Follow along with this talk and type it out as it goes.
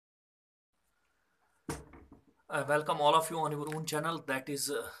I welcome all of you on your own channel, that is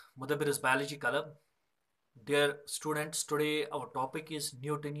Mudabir's Biology Club. Dear students, today our topic is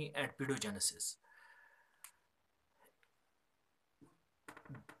Neoteny and Paedogenesis.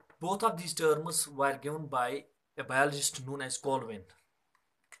 Both of these terms were given by a biologist known as Colvin.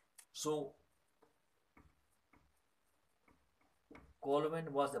 So,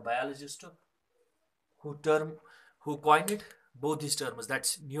 Colvin was the biologist who coined both these terms,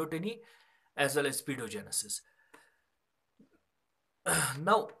 that's Neoteny as well as Paedogenesis.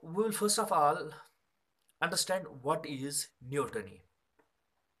 Now, we will first of all understand what is Neoteny.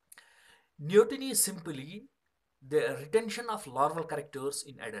 Neoteny is simply the retention of larval characters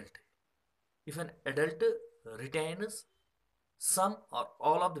in adult. If an adult retains some or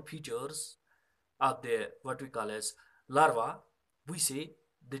all of the features of the what we call as larva, we say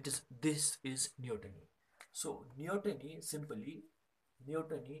that this is neoteny. So neoteny is simply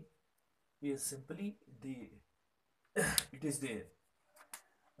the it is the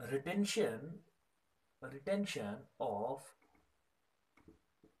retention of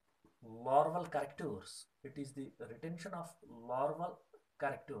larval characters. It is the retention of larval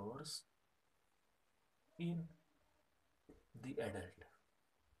characters in the adult.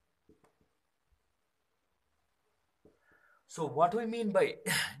 So what we mean by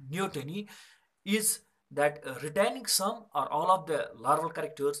neoteny is that retaining some or all of the larval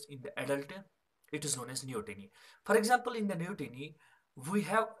characters in the adult, it is known as neoteny. For example, in the neoteny, we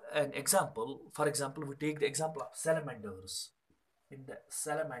have an example. For example, we take the example of salamanders. In the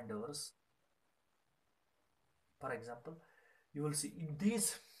salamanders, for example, you will see in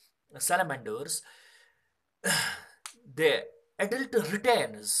these salamanders, the adult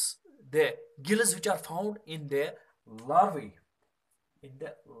retains the gills which are found in the larvae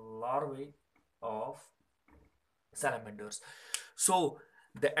of salamanders. So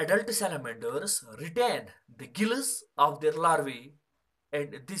the adult salamanders retain the gills of their larvae,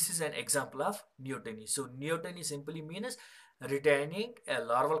 and this is an example of neoteny. So neoteny simply means retaining a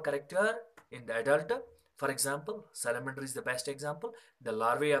larval character in the adult. For example, salamander is the best example. The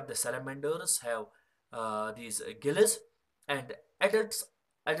larvae of the salamanders have these gills, and adult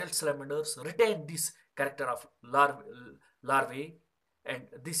salamanders retain this character of larvae, and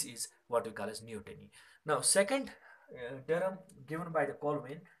this is what we call as neoteny. Now, second term given by the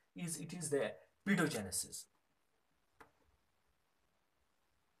Colvin is the paedogenesis.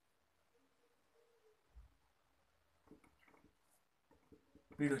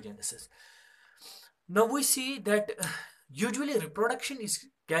 Paedogenesis. Now we see that usually reproduction is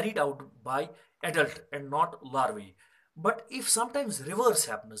carried out by adult and not larvae. But if sometimes reverse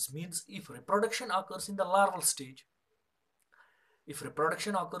happens, means if reproduction occurs in the larval stage,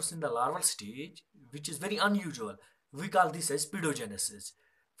 which is very unusual, we call this as paedogenesis.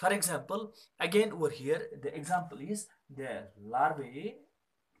 For example, again over here, the example is the larvae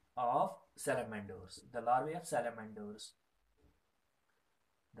of salamanders. The larvae of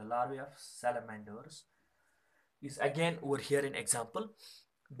salamanders is again over here an example.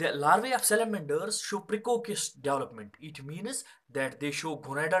 The larvae of salamanders show precocious development. It means that they show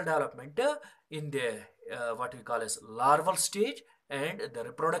gonadal development in the what we call as larval stage, and the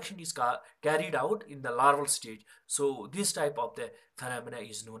reproduction is carried out in the larval stage. So this type of the phenomena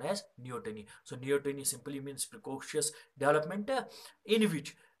is known as neoteny. So neoteny simply means precocious development in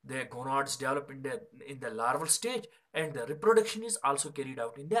which the gonads develop in the larval stage, and the reproduction is also carried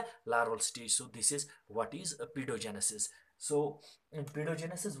out in the larval stage. So this is what is paedogenesis. So in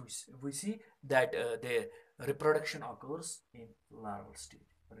paedogenesis, we see that the reproduction occurs in larval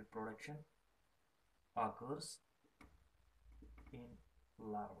stage. Reproduction occurs in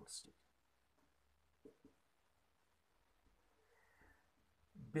larval stage.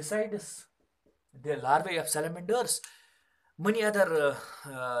 Besides the larvae of salamanders, many other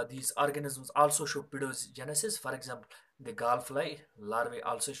these organisms also show paedogenesis. For example, the gallfly larvae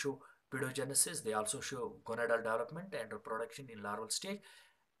also show paedogenesis. They also show gonadal development and reproduction in larval stage,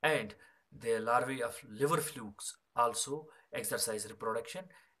 and the larvae of liver flukes also exercise reproduction,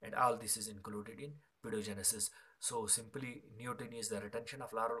 and all this is included in paedogenesis. So simply, neoteny is the retention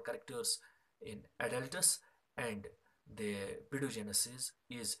of larval characters in adults, and the paedogenesis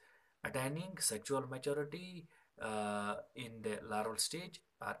is attaining sexual maturity in the larval stage,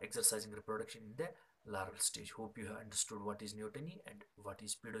 or exercising reproduction in the larval stage. Hope you have understood what is neoteny and what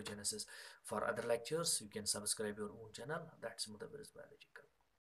is paedogenesis. For other lectures, you can subscribe your own channel. That's Mudabir's Biology Club.